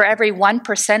 for every 1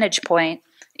 percentage point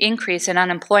increase in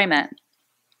unemployment.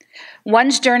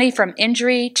 One's journey from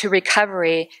injury to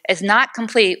recovery is not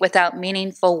complete without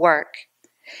meaningful work.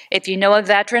 If you know a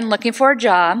veteran looking for a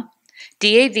job,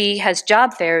 DAV has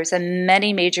job fairs in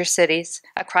many major cities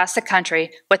across the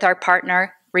country with our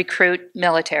partner, Recruit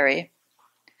Military.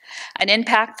 An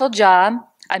impactful job,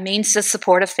 a means to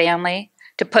support a family,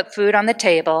 to put food on the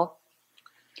table.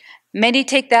 Many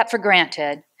take that for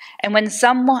granted, and when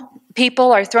some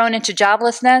people are thrown into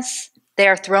joblessness, they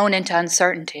are thrown into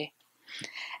uncertainty.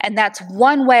 And that's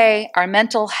one way our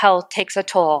mental health takes a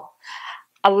toll,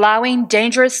 allowing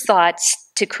dangerous thoughts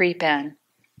to creep in.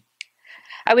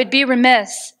 I would be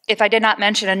remiss if I did not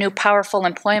mention a new powerful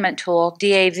employment tool,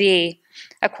 DAV,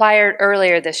 acquired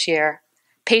earlier this year,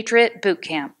 Patriot Boot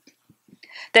Camp.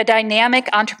 The dynamic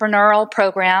entrepreneurial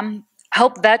program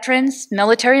helps veterans,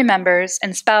 military members,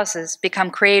 and spouses become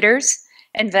creators,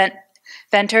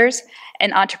 inventors,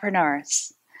 and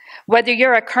entrepreneurs. Whether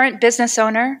you're a current business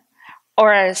owner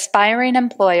or an aspiring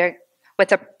employer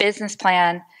with a business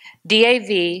plan,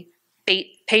 DAV,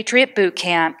 Patriot Boot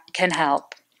Camp, can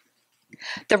help.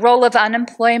 The role of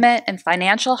unemployment and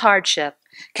financial hardship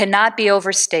cannot be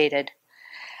overstated.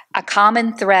 A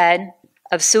common thread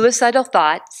of suicidal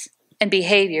thoughts and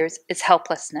behaviors is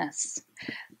helplessness.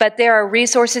 But there are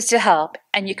resources to help,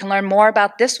 and you can learn more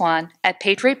about this one at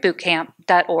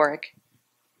patriotbootcamp.org.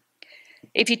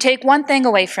 If you take one thing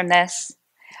away from this,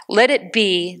 let it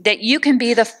be that you can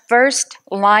be the first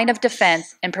line of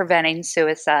defense in preventing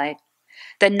suicide.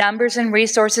 The numbers and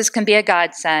resources can be a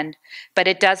godsend, but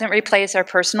it doesn't replace our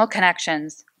personal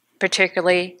connections,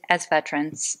 particularly as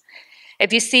veterans.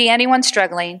 If you see anyone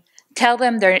struggling, tell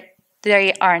them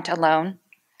they aren't alone.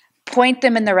 Point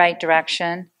them in the right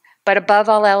direction, but above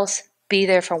all else, be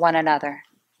there for one another.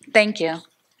 Thank you.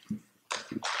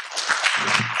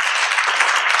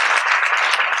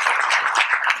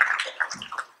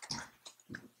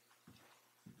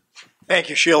 Thank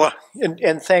you, Sheila,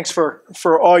 and thanks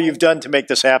for all you've done to make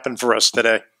this happen for us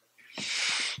today.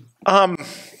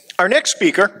 Our next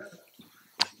speaker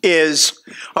is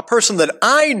a person that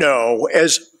I know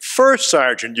as First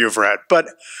Sergeant Euvrard, but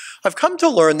I've come to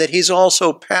learn that he's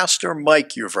also Pastor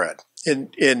Mike Euvrard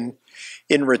in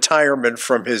in retirement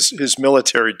from his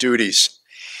military duties.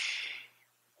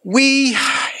 We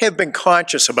have been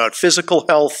conscious about physical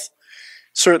health,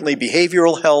 certainly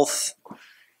behavioral health,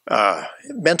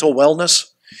 mental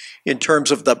wellness in terms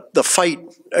of the fight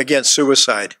against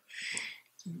suicide.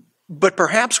 But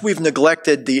perhaps we've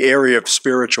neglected the area of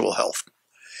spiritual health.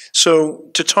 So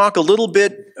to talk a little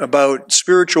bit about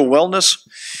spiritual wellness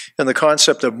and the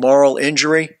concept of moral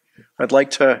injury, I'd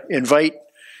like to invite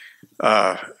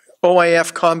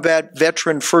OIF combat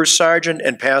veteran First Sergeant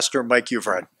and Pastor Mike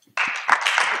Euvrard.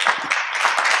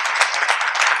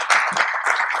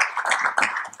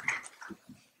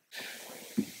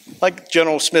 Like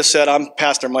General Smith said, I'm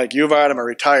Pastor Mike Euvrard. I'm a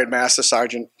retired Master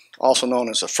Sergeant, also known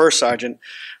as a First Sergeant.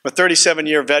 I'm a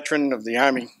 37-year veteran of the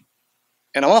Army,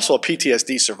 and I'm also a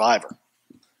PTSD survivor.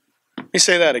 Let me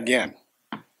say that again.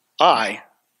 I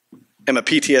am a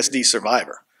PTSD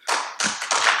survivor.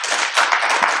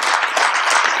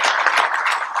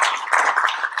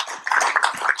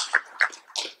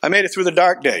 I made it through the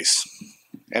dark days,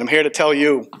 and I'm here to tell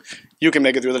you, you can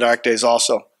make it through the dark days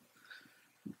also.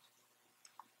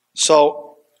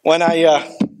 So when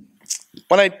I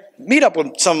meet up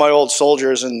with some of my old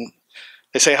soldiers and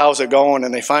they say, how's it going?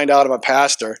 And they find out I'm a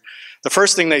pastor, the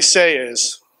first thing they say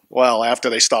is, well, after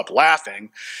they stop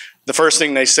laughing, the first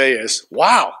thing they say is,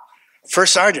 wow,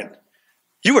 First Sergeant,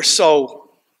 you were so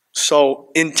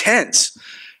intense.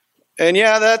 And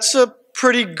yeah, that's a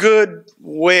pretty good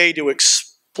way to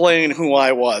explain who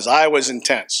I was. I was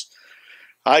intense.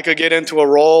 I could get into a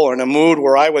role or in a mood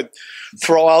where I would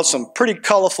throw out some pretty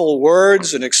colorful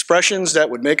words and expressions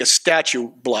that would make a statue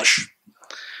blush.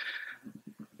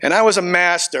 And I was a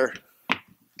master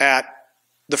at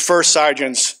the First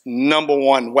Sergeant's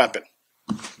 #1 weapon,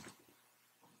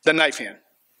 the knife hand.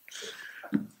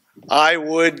 I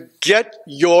would get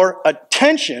your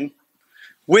attention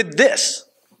with this.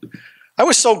 I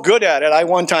was so good at it, I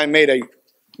one time made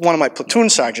one of my platoon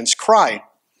sergeants cry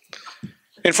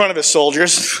in front of his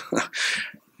soldiers.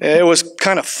 It was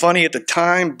kind of funny at the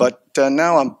time, but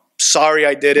now I'm sorry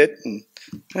I did it, and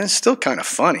it's still kind of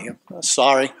funny. I'm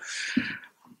sorry.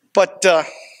 But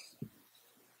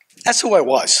that's who I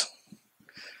was.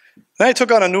 Then I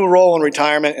took on a new role in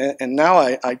retirement, and now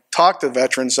I talk to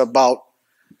veterans about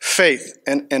faith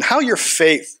and how your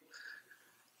faith,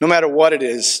 no matter what it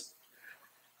is,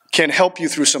 can help you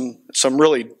through some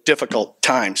really difficult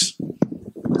times.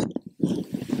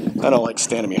 I don't like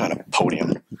standing behind a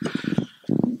podium.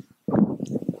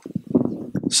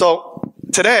 So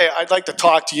today I'd like to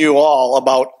talk to you all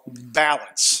about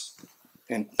balance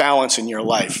and balance in your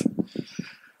life.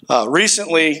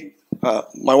 Recently,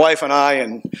 my wife and I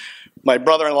and my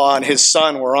brother-in-law and his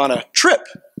son were on a trip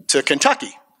to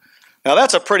Kentucky. Now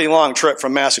that's a pretty long trip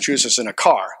from Massachusetts in a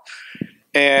car.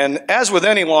 And as with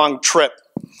any long trip,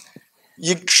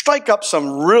 you strike up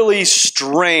some really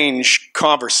strange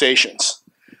conversations.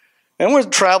 And we're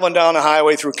traveling down the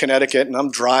highway through Connecticut, and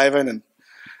I'm driving, and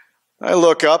I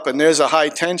look up, and there's a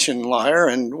high-tension wire,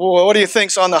 and well, what do you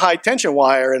think's on the high-tension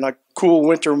wire in a cool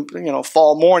winter,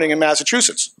 fall morning in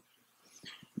Massachusetts?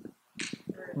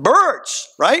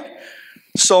 Birds, right?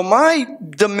 So my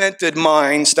demented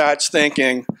mind starts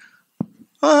thinking,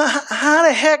 how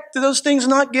the heck do those things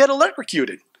not get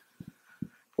electrocuted?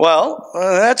 Well,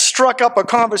 that struck up a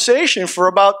conversation for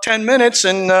about 10 minutes,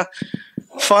 and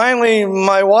finally,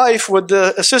 my wife, with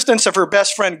the assistance of her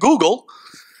best friend Google,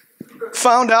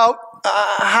 found out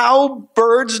how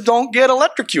birds don't get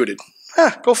electrocuted.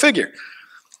 Go figure.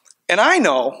 And I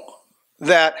know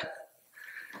that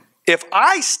if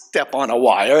I step on a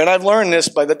wire, and I've learned this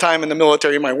by the time in the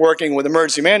military, my working with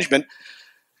emergency management,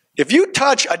 if you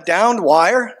touch a downed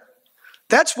wire,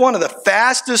 that's one of the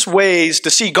fastest ways to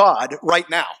see God right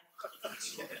now.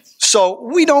 So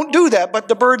we don't do that, but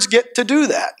the birds get to do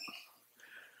that.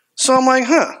 So I'm like,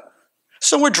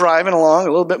 So we're driving along a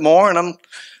little bit more, and I'm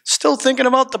still thinking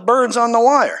about the birds on the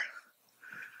wire.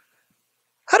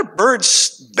 How do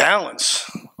birds balance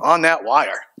on that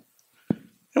wire?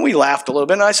 And we laughed a little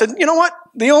bit, and I said, you know what?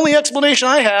 The only explanation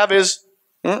I have is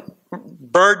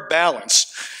bird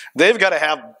balance. They've got to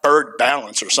have bird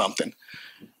balance or something.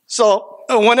 So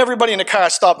when everybody in the car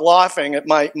stopped laughing at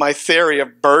my theory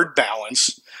of bird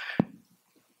balance,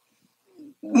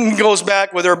 goes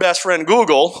back with her best friend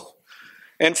Google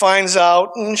and finds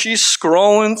out, and she's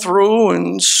scrolling through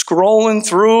and scrolling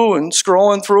through and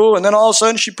scrolling through, and then all of a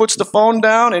sudden she puts the phone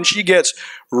down and she gets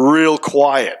real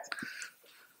quiet.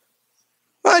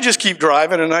 I just keep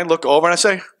driving, and I look over and I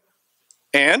say,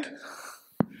 and?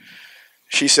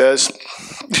 She says,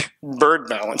 bird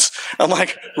balance. I'm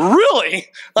like, really?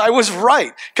 I was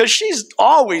right. Because she's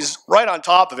always right on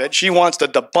top of it. She wants to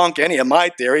debunk any of my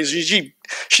theories.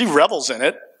 She revels in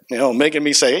it, making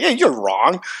me say, hey, you're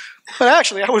wrong. But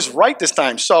actually, I was right this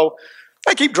time. So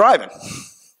I keep driving.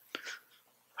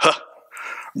 Huh.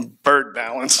 Bird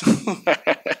balance.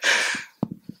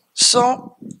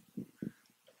 So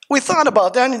we thought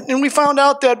about that, and we found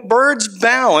out that birds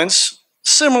balance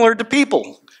similar to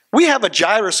people. We have a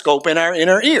gyroscope in our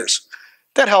inner ears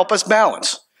that help us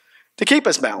balance, to keep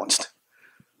us balanced.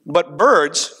 But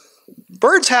birds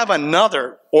have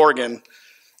another organ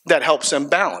that helps them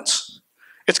balance.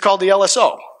 It's called the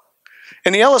LSO.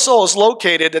 And the LSO is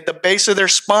located at the base of their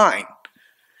spine.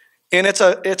 And it's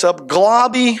a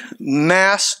globby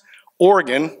mass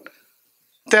organ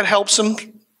that helps them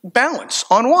balance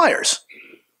on wires.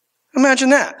 Imagine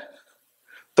that.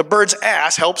 The bird's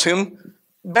ass helps him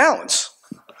balance.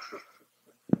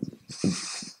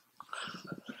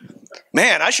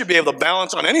 Man, I should be able to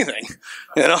balance on anything.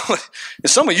 And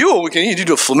some of you, we can need to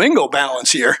do a flamingo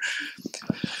balance here.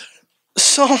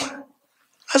 So I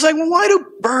was like, well, why do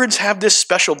birds have this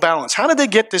special balance? How did they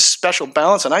get this special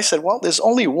balance? And I said, well, there's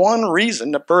only one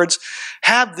reason that birds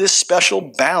have this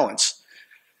special balance.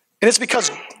 And it's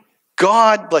because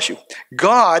God, bless you,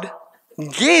 God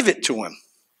gave it to him.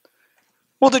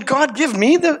 Well, did God give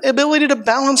me the ability to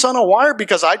balance on a wire?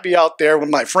 Because I'd be out there with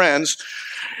my friends.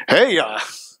 Hey,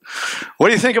 what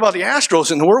do you think about the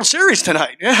Astros in the World Series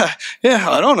tonight? Yeah,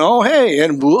 I don't know. Hey,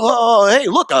 and hey,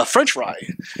 look, a French fry.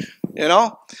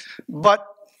 But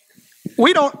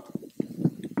we don't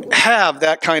have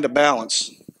that kind of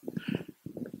balance.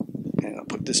 And I'll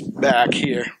put this back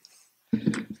here.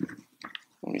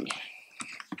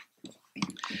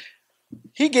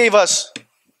 He gave us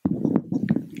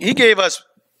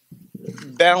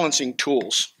balancing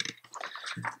tools.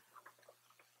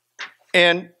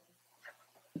 And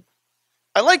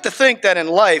I like to think that in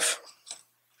life,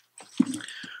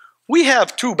 we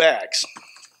have two bags.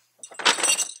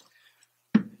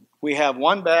 We have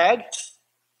one bag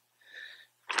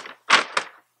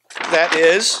that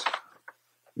is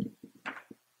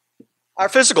our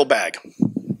physical bag.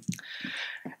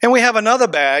 And we have another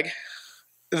bag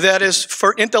that is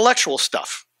for intellectual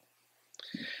stuff.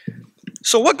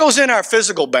 So what goes in our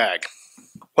physical bag?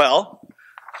 Well,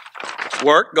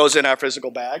 work goes in our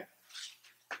physical bag.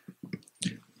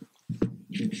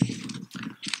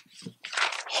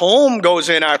 Home goes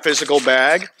in our physical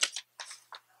bag.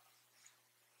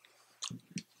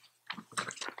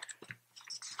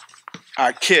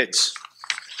 Our kids,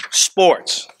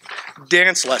 sports,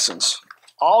 dance lessons,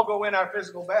 all go in our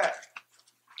physical bag.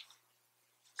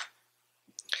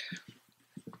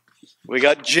 We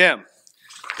got gym,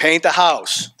 paint the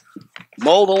house,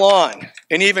 mow the lawn,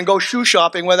 and even go shoe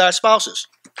shopping with our spouses.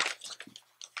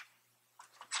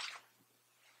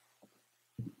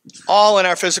 All in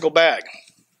our physical bag.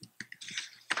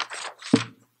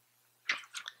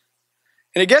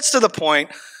 And it gets to the point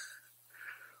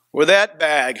where that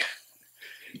bag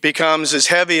becomes as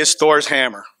heavy as Thor's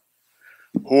hammer.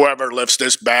 Whoever lifts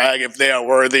this bag, if they are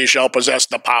worthy, shall possess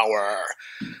the power.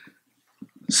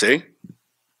 See?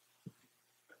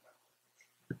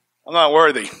 I'm not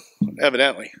worthy,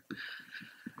 evidently.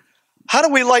 How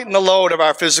do we lighten the load of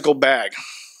our physical bag?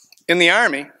 In the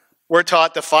Army, we're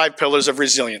taught the 5 pillars of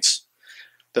resilience.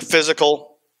 The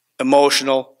physical,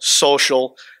 emotional,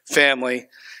 social, family,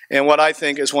 and what I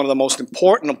think is one of the most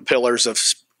important pillars of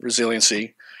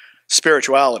resiliency,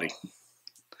 spirituality.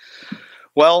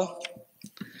 Well,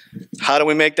 how do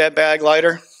we make that bag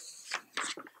lighter?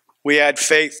 We add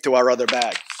faith to our other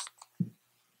bag.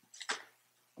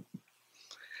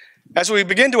 As we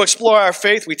begin to explore our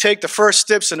faith, we take the first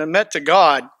steps and admit to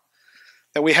God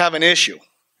that we have an issue,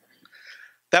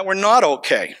 that we're not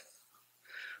okay.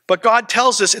 But God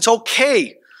tells us it's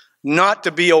okay not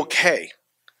to be okay.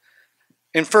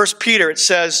 In 1 Peter, it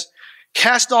says,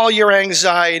 cast all your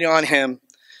anxiety on him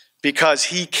because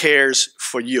he cares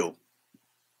for you.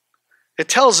 It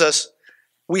tells us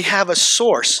we have a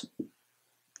source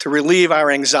to relieve our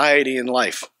anxiety in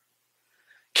life.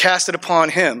 Cast it upon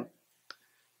him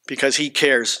because he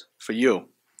cares for you.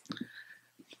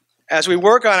 As we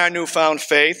work on our newfound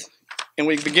faith and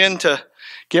we begin to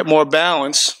get more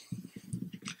balance,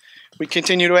 we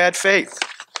continue to add faith.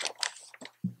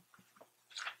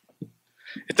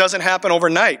 It doesn't happen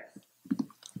overnight,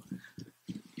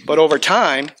 but over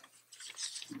time,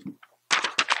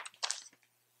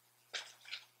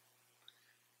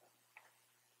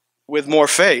 with more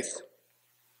faith,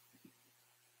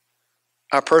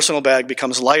 our personal bag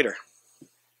becomes lighter.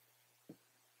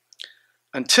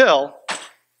 Until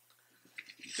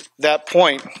that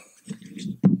point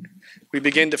we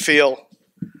begin to feel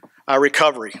our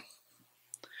recovery,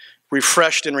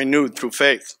 refreshed and renewed through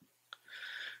faith.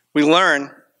 We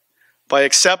learn by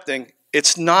accepting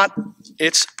it's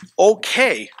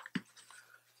okay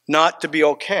not to be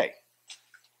okay.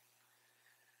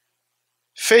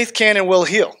 Faith can and will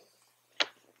heal.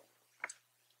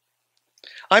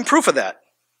 I'm proof of that.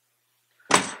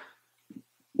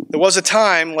 There was a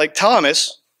time, like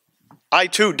Thomas, I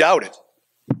too doubted.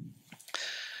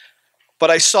 But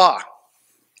I saw.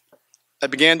 I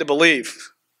began to believe.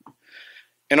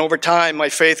 And over time, my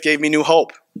faith gave me new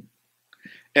hope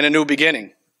and a new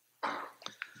beginning.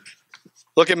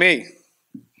 Look at me,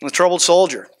 a troubled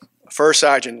soldier, a first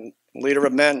sergeant, leader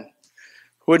of men,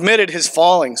 who admitted his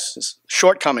fallings, his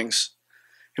shortcomings,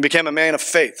 and became a man of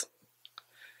faith.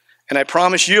 And I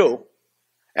promise you,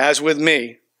 as with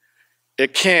me,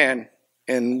 it can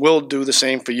and will do the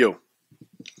same for you.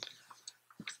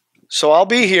 So I'll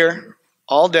be here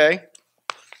all day.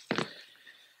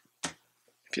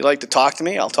 If you'd like to talk to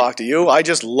me, I'll talk to you. I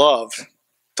just love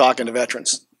talking to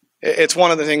veterans. It's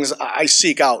one of the things I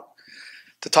seek out,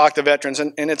 to talk to veterans.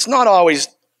 And it's not always,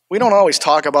 we don't always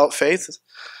talk about faith,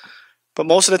 but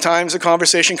most of the times the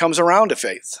conversation comes around to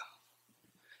faith.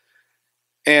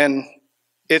 And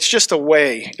it's just a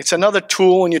way, it's another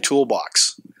tool in your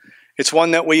toolbox. It's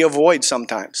one that we avoid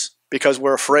sometimes because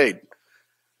we're afraid.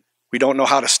 We don't know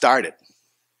how to start it.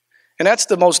 And that's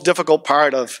the most difficult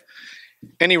part of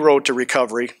any road to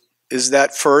recovery, is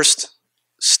that first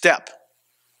step.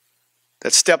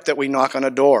 That step that we knock on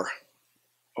a door,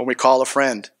 or we call a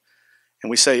friend, and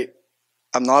we say,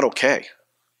 I'm not okay.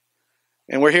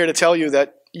 And we're here to tell you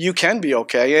that you can be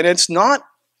okay, and it's not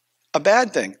a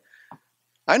bad thing.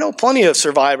 I know plenty of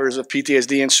survivors of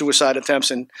PTSD and suicide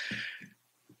attempts, and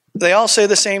they all say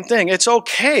the same thing. It's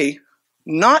okay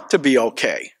not to be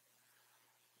okay.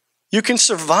 You can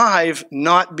survive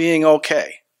not being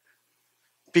okay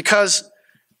because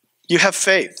you have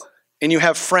faith and you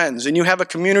have friends and you have a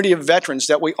community of veterans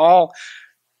that we all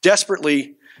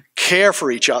desperately care for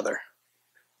each other.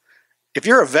 If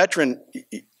you're a veteran,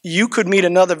 you could meet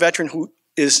another veteran who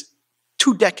is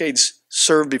 2 decades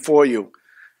served before you,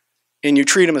 and you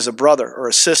treat them as a brother or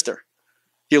a sister.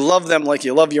 You love them like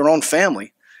you love your own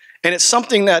family. And it's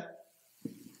something that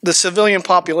the civilian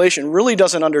population really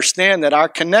doesn't understand, that our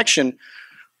connection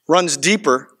runs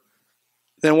deeper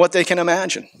than what they can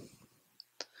imagine.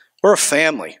 We're a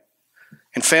family,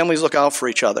 and families look out for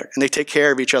each other, and they take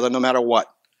care of each other no matter what.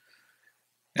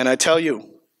 And I tell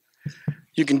you,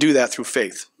 you can do that through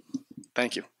faith.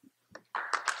 Thank you.